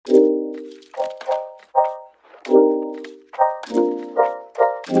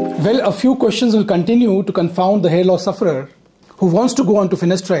Well, a few questions will continue to confound the hair loss sufferer who wants to go on to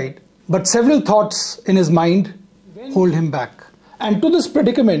finasteride, but several thoughts in his mind hold him back. And to this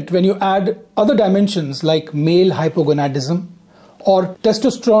predicament, when you add other dimensions like male hypogonadism or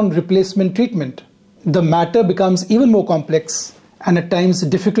testosterone replacement treatment, the matter becomes even more complex and at times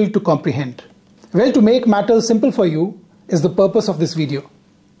difficult to comprehend. Well, to make matters simple for you is the purpose of this video.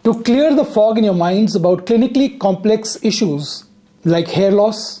 To clear the fog in your minds about clinically complex issues like hair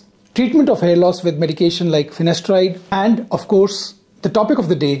loss, treatment of hair loss with medication like finasteride, and of course, the topic of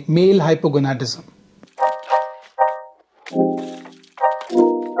the day, male hypogonadism.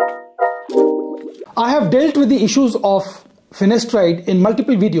 I have dealt with the issues of finasteride in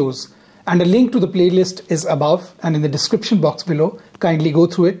multiple videos, and a link to the playlist is above and in the description box below. Kindly go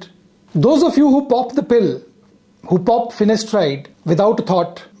through it. Those of you who pop the pill, who pop finasteride without a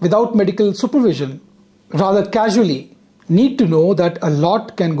thought, without medical supervision, rather casually, need to know that a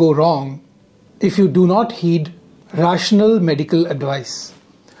lot can go wrong if you do not heed rational medical advice.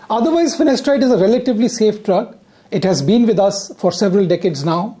 Otherwise, finasteride is a relatively safe drug. It has been with us for several decades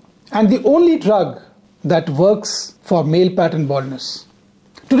now, and the only drug that works for male pattern baldness.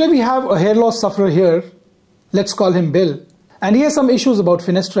 Today we have a hair loss sufferer here. Let's call him Bill. And he has some issues about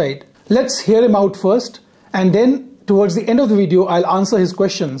finasteride. Let's hear him out first, and then towards the end of the video, I'll answer his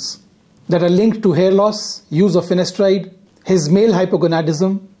questions that are linked to hair loss, use of finasteride, his male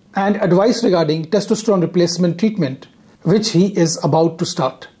hypogonadism, and advice regarding testosterone replacement treatment, which he is about to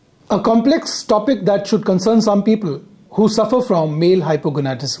start. A complex topic that should concern some people who suffer from male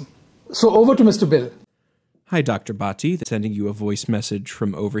hypogonadism. So over to Mr. Bill. Hi, Dr. Bhatti. Sending you a voice message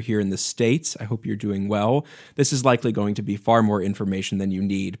from over here in the States. I hope you're doing well. This is likely going to be far more information than you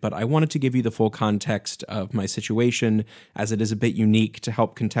need, but I wanted to give you the full context of my situation, as it is a bit unique, to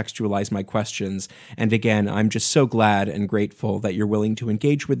help contextualize my questions. And again, I'm just so glad and grateful that you're willing to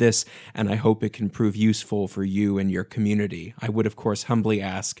engage with this, and I hope it can prove useful for you and your community. I would, of course, humbly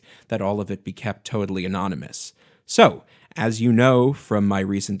ask that all of it be kept totally anonymous. So, as you know from my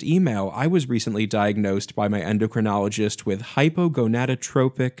recent email, I was recently diagnosed by my endocrinologist with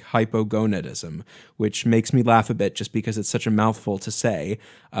hypogonadotropic hypogonadism, which makes me laugh a bit just because it's such a mouthful to say,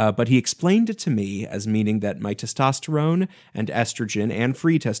 but he explained it to me as meaning that my testosterone and estrogen and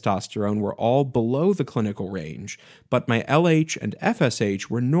free testosterone were all below the clinical range, but my LH and FSH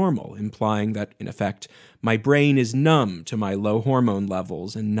were normal, implying that, in effect, my brain is numb to my low hormone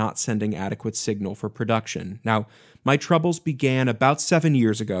levels and not sending adequate signal for production. Now, my troubles began about 7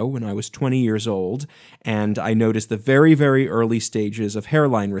 years ago when I was 20 years old, and I noticed the very, very early stages of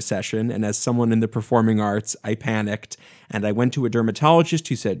hairline recession, and as someone in the performing arts, I panicked, and I went to a dermatologist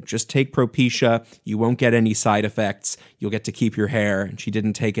who said, just take Propecia, you won't get any side effects, you'll get to keep your hair, and she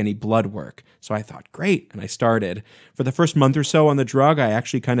didn't take any blood work. So I thought, great, and I started. For the first month or so on the drug, I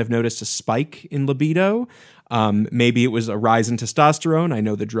actually kind of noticed a spike in libido. Maybe it was a rise in testosterone. I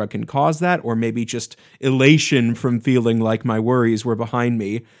know the drug can cause that, or maybe just elation from feeling like my worries were behind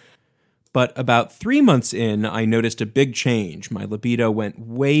me. But about 3 months in, I noticed a big change. My libido went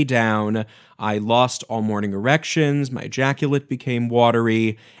way down. I lost all morning erections. My ejaculate became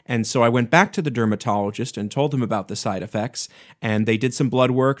watery. And so I went back to the dermatologist and told them about the side effects. And they did some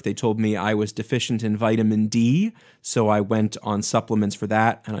blood work. They told me I was deficient in vitamin D. So I went on supplements for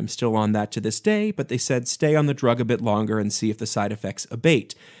that. And I'm still on that to this day. But they said stay on the drug a bit longer and see if the side effects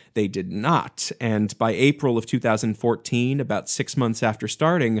abate. They did not, and by April of 2014, about 6 months after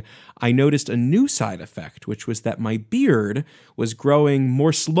starting, I noticed a new side effect, which was that my beard was growing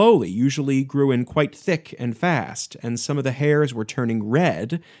more slowly, usually grew in quite thick and fast, and some of the hairs were turning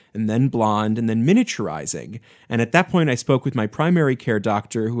red, and then blonde, and then miniaturizing. And at that point, I spoke with my primary care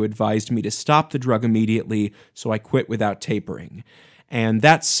doctor, who advised me to stop the drug immediately, so I quit without tapering. And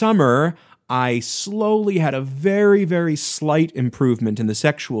that summer, I slowly had a very, very slight improvement in the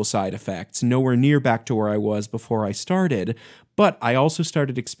sexual side effects, nowhere near back to where I was before I started, but I also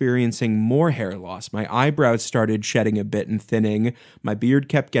started experiencing more hair loss. My eyebrows started shedding a bit and thinning, my beard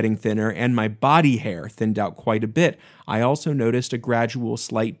kept getting thinner, and my body hair thinned out quite a bit. I also noticed a gradual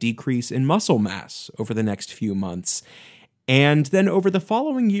slight decrease in muscle mass over the next few months. And then over the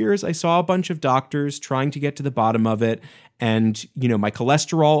following years, I saw a bunch of doctors trying to get to the bottom of it. And, my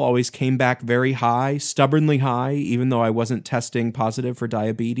cholesterol always came back very high, stubbornly high, even though I wasn't testing positive for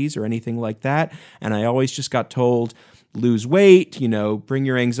diabetes or anything like that. And I always just got told, lose weight, bring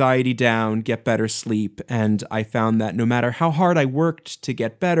your anxiety down, get better sleep. And I found that no matter how hard I worked to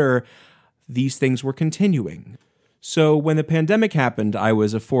get better, these things were continuing. So when the pandemic happened, I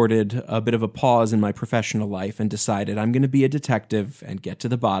was afforded a bit of a pause in my professional life and decided I'm going to be a detective and get to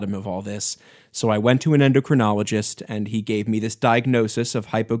the bottom of all this. So I went to an endocrinologist and he gave me this diagnosis of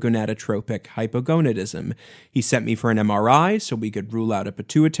hypogonadotropic hypogonadism. He sent me for an MRI so we could rule out a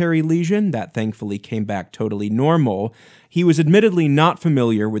pituitary lesion. That thankfully came back totally normal. He was admittedly not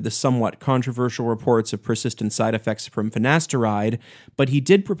familiar with the somewhat controversial reports of persistent side effects from finasteride, but he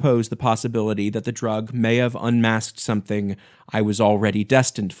did propose the possibility that the drug may have unmasked something I was already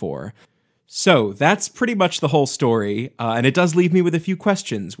destined for. So that's pretty much the whole story, and it does leave me with a few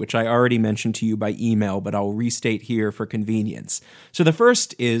questions, which I already mentioned to you by email, but I'll restate here for convenience. So the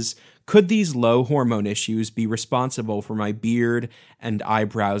first is, could these low hormone issues be responsible for my beard and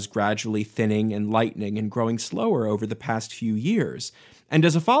eyebrows gradually thinning and lightening and growing slower over the past few years? And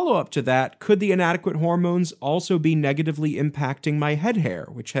as a follow-up to that, could the inadequate hormones also be negatively impacting my head hair,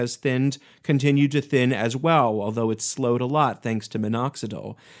 which has continued to thin as well, although it's slowed a lot thanks to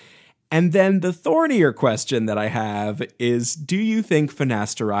minoxidil? And then the thornier question that I have is, do you think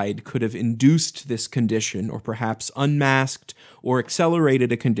finasteride could have induced this condition or perhaps unmasked or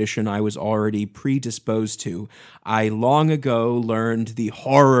accelerated a condition I was already predisposed to? I long ago learned the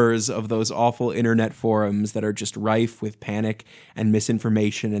horrors of those awful internet forums that are just rife with panic and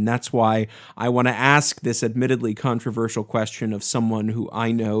misinformation, and that's why I want to ask this admittedly controversial question of someone who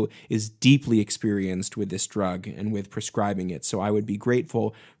I know is deeply experienced with this drug and with prescribing it. So I would be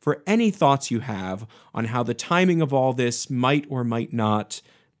grateful for any thoughts you have on how the timing of all this might or might not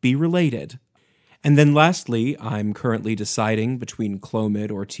be related. And then lastly, I'm currently deciding between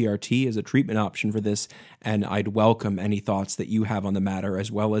Clomid or TRT as a treatment option for this, and I'd welcome any thoughts that you have on the matter,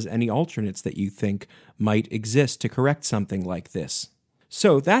 as well as any alternates that you think might exist to correct something like this.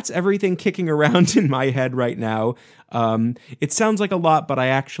 So that's everything kicking around in my head right now. It sounds like a lot, but I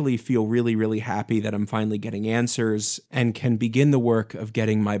actually feel really, really happy that I'm finally getting answers and can begin the work of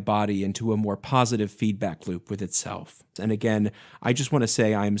getting my body into a more positive feedback loop with itself. And again, I just want to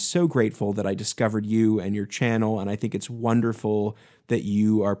say I'm so grateful that I discovered you and your channel, and I think it's wonderful that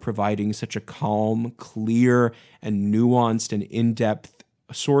you are providing such a calm, clear, and nuanced and in-depth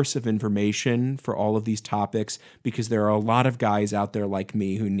source of information for all of these topics, because there are a lot of guys out there like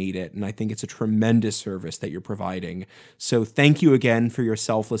me who need it, and I think it's a tremendous service that you're providing. So thank you again for your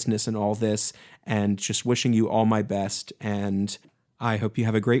selflessness in all this, and just wishing you all my best, and I hope you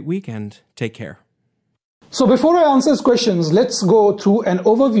have a great weekend. Take care. So before I answer his questions, let's go through an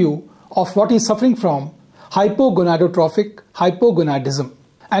overview of what he's suffering from: hypogonadotropic hypogonadism.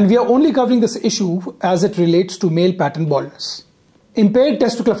 And we are only covering this issue as it relates to male pattern baldness. Impaired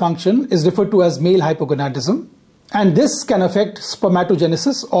testicular function is referred to as male hypogonadism, and this can affect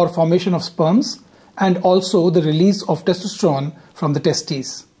spermatogenesis or formation of sperms, and also the release of testosterone from the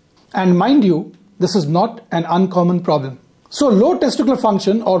testes. And mind you, this is not an uncommon problem. So low testicular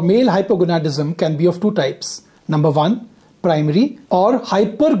function or male hypogonadism can be of two types. Number one, primary or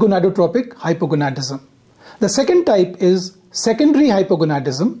hypergonadotropic hypogonadism. The second type is secondary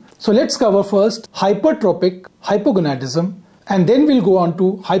hypogonadism. So let's cover first hypertropic hypogonadism, and then we'll go on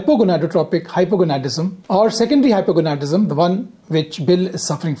to hypogonadotropic hypogonadism or secondary hypogonadism, the one which Bill is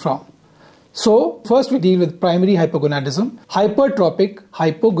suffering from. So first we deal with primary hypogonadism, hypertropic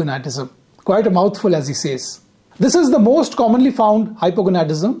hypogonadism. Quite a mouthful, as he says. This is the most commonly found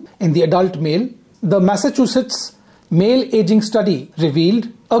hypogonadism in the adult male. The Massachusetts Male Aging Study revealed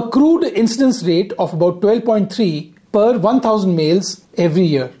a crude incidence rate of about 12.3 per 1,000 males every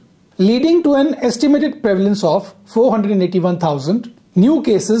year, leading to an estimated prevalence of 481,000 new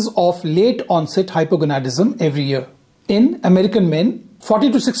cases of late onset hypogonadism every year in American men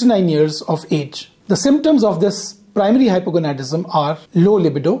 40 to 69 years of age. The symptoms of this primary hypogonadism are low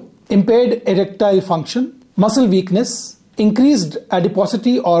libido, impaired erectile function, muscle weakness, increased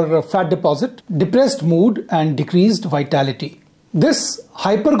adiposity or fat deposit, depressed mood, and decreased vitality. This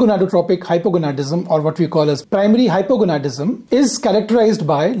hypergonadotropic hypogonadism, or what we call as primary hypogonadism, is characterized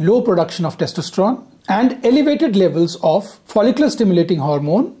by low production of testosterone and elevated levels of follicular stimulating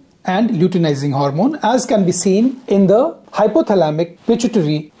hormone and luteinizing hormone, as can be seen in the hypothalamic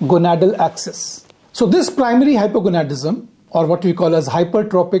pituitary gonadal axis. So this primary hypogonadism, or what we call as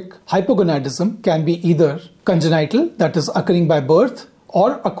hypertropic hypogonadism, can be either congenital, that is occurring by birth,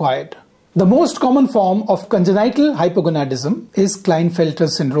 or acquired. The most common form of congenital hypogonadism is Klinefelter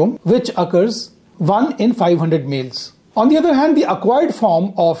syndrome, which occurs 1 in 500 males. On the other hand, the acquired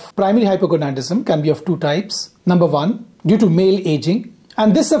form of primary hypogonadism can be of two types. Number one, due to male aging,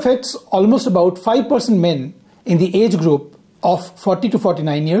 and this affects almost about 5% men in the age group of 40 to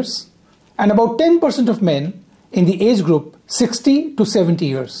 49 years, and about 10% of men in the age group 60 to 70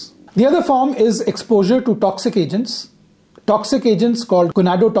 years. The other form is exposure to toxic agents called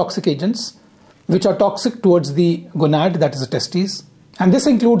gonadotoxic agents, which are toxic towards the gonad, that is the testes. And this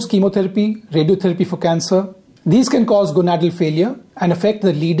includes chemotherapy, radiotherapy for cancer. These can cause gonadal failure and affect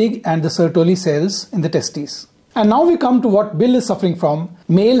the Leydig and the Sertoli cells in the testes. And now we come to what Bill is suffering from,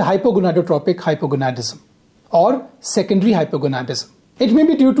 male hypogonadotropic hypogonadism or secondary hypogonadism. It may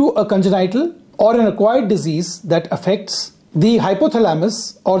be due to a congenital or an acquired disease that affects the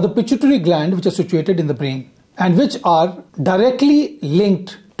hypothalamus or the pituitary gland, which are situated in the brain and which are directly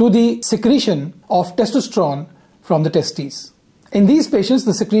linked to the secretion of testosterone from the testes. In these patients,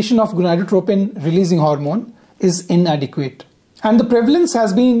 the secretion of gonadotropin releasing hormone is inadequate. And the prevalence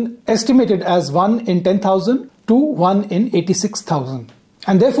has been estimated as 1 in 10,000 to 1 in 86,000.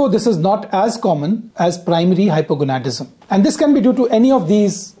 And therefore, this is not as common as primary hypogonadism. And this can be due to any of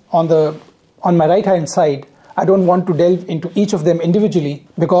these on my right hand side. I don't want to delve into each of them individually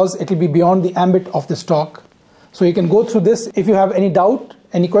because it will be beyond the ambit of this talk. So you can go through this. If you have any doubt,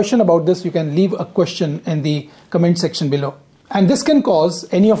 any question about this, you can leave a question in the comment section below. And this can cause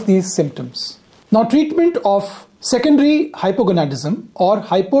any of these symptoms. Now, treatment of secondary hypogonadism or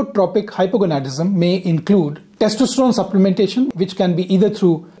hypotropic hypogonadism may include testosterone supplementation, which can be either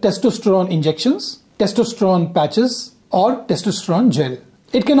through testosterone injections, testosterone patches, or testosterone gel.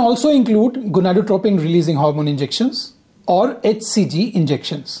 It can also include gonadotropin releasing hormone injections or HCG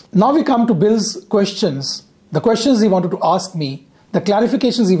injections. Now we come to Bill's questions, the questions he wanted to ask me, the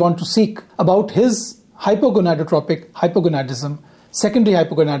clarifications he wanted to seek about his hypogonadotropic hypogonadism, secondary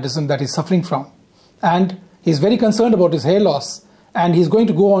hypogonadism that he's suffering from. And he's very concerned about his hair loss, and he's going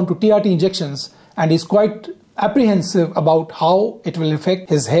to go on to TRT injections, and he's quite apprehensive about how it will affect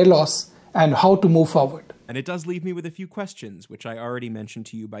his hair loss and how to move forward. And it does leave me with a few questions, which I already mentioned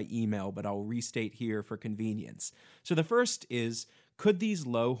to you by email, but I'll restate here for convenience. So the first is, could these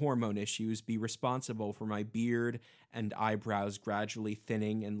low hormone issues be responsible for my beard and eyebrows gradually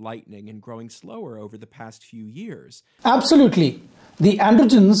thinning and lightening and growing slower over the past few years? Absolutely. The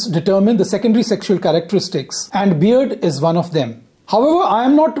androgens determine the secondary sexual characteristics, and beard is one of them. However, I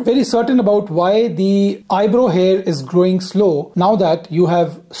am not very certain about why the eyebrow hair is growing slow now that you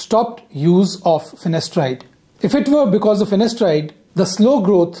have stopped use of finasteride. If it were because of finasteride, the slow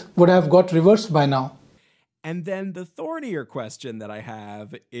growth would have got reversed by now. And then the thornier question that I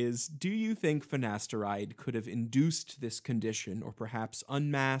have is, do you think finasteride could have induced this condition or perhaps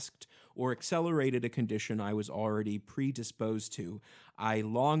unmasked or accelerated a condition I was already predisposed to? I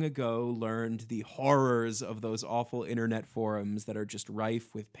long ago learned the horrors of those awful internet forums that are just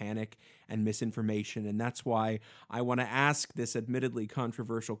rife with panic and misinformation, and that's why I want to ask this admittedly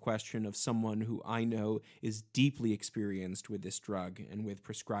controversial question of someone who I know is deeply experienced with this drug and with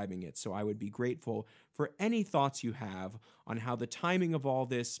prescribing it. So I would be grateful for any thoughts you have on how the timing of all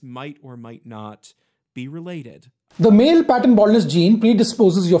this might or might not be related. The male pattern baldness gene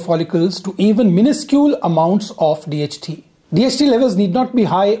predisposes your follicles to even minuscule amounts of DHT. DHT levels need not be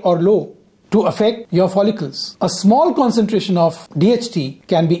high or low to affect your follicles. A small concentration of DHT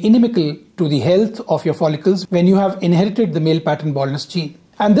can be inimical to the health of your follicles when you have inherited the male pattern baldness gene.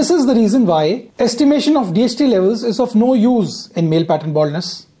 And this is the reason why estimation of DHT levels is of no use in male pattern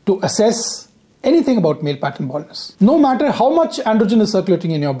baldness to assess anything about male pattern baldness. No matter how much androgen is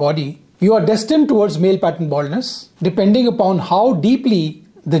circulating in your body, you are destined towards male pattern baldness depending upon how deeply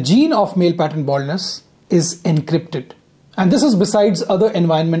the gene of male pattern baldness is encrypted. And this is besides other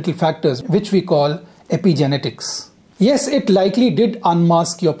environmental factors, which we call epigenetics. Yes, it likely did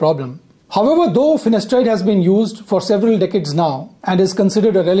unmask your problem. However, though finasteride has been used for several decades now and is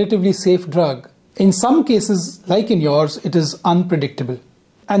considered a relatively safe drug, in some cases, like in yours, it is unpredictable.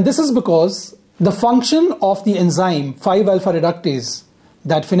 And this is because the function of the enzyme 5-alpha reductase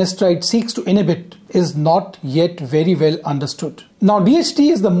that finasteride seeks to inhibit is not yet very well understood. Now,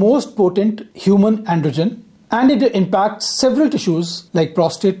 DHT is the most potent human androgen, and it impacts several tissues like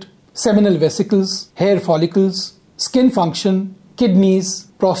prostate, seminal vesicles, hair follicles, skin function, kidneys,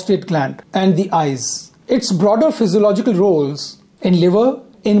 prostate gland, and the eyes. Its broader physiological roles in liver,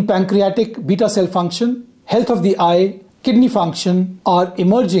 in pancreatic beta cell function, health of the eye, kidney function are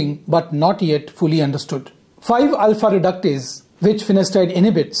emerging but not yet fully understood. 5-alpha reductase, which finasteride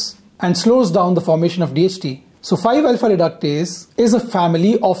inhibits and slows down the formation of DHT. So 5-alpha reductase is a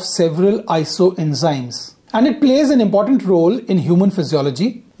family of several isoenzymes, and it plays an important role in human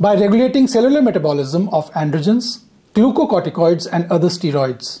physiology by regulating cellular metabolism of androgens, glucocorticoids, and other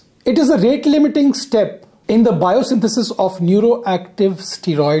steroids. It is a rate-limiting step in the biosynthesis of neuroactive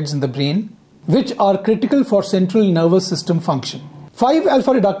steroids in the brain, which are critical for central nervous system function.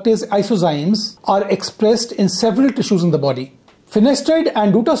 5-alpha reductase isozymes are expressed in several tissues in the body. Finasteride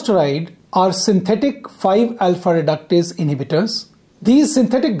and dutasteride are synthetic 5-alpha reductase inhibitors. These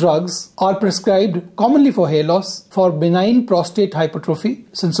synthetic drugs are prescribed commonly for hair loss for benign prostate hypertrophy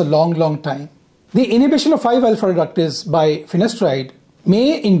since a long time. The inhibition of 5-alpha reductase by finasteride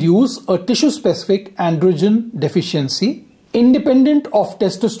may induce a tissue-specific androgen deficiency independent of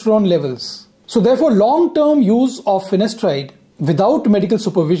testosterone levels. So therefore, long-term use of finasteride without medical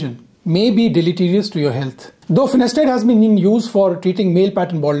supervision may be deleterious to your health. Though finasteride has been in use for treating male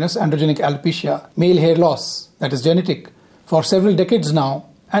pattern baldness, androgenic alopecia, male hair loss, that is genetic, for several decades now,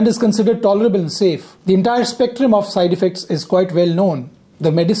 and is considered tolerable and safe, the entire spectrum of side effects is quite well known.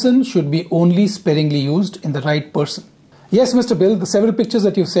 The medicine should be only sparingly used in the right person. Yes, Mr. Bill, the several pictures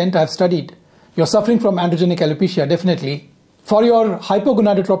that you've sent, I've studied. You're suffering from androgenic alopecia, definitely. For your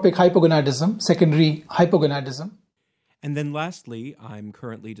hypogonadotropic hypogonadism, secondary hypogonadism. And then lastly, I'm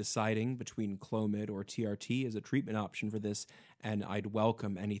currently deciding between Clomid or TRT as a treatment option for this, and I'd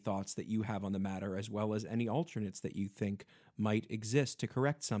welcome any thoughts that you have on the matter, as well as any alternates that you think might exist to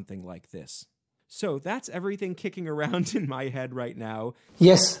correct something like this. So that's everything kicking around in my head right now.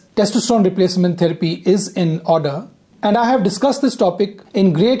 Yes, testosterone replacement therapy is in order, and I have discussed this topic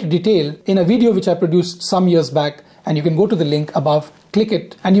in great detail in a video which I produced some years back, and you can go to the link above, click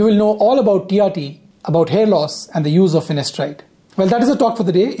it, and you will know all about TRT, about hair loss, and the use of finasteride. Well, that is a talk for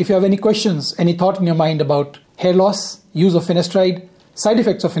the day. If you have any questions, any thought in your mind about hair loss, use of finasteride, side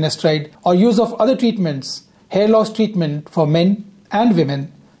effects of finasteride, or use of other treatments, hair loss treatment for men and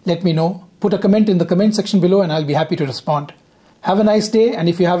women, let me know. Put a comment in the comment section below and I'll be happy to respond. Have a nice day, and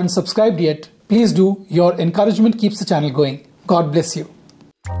if you haven't subscribed yet, please do. Your encouragement keeps the channel going. God bless you.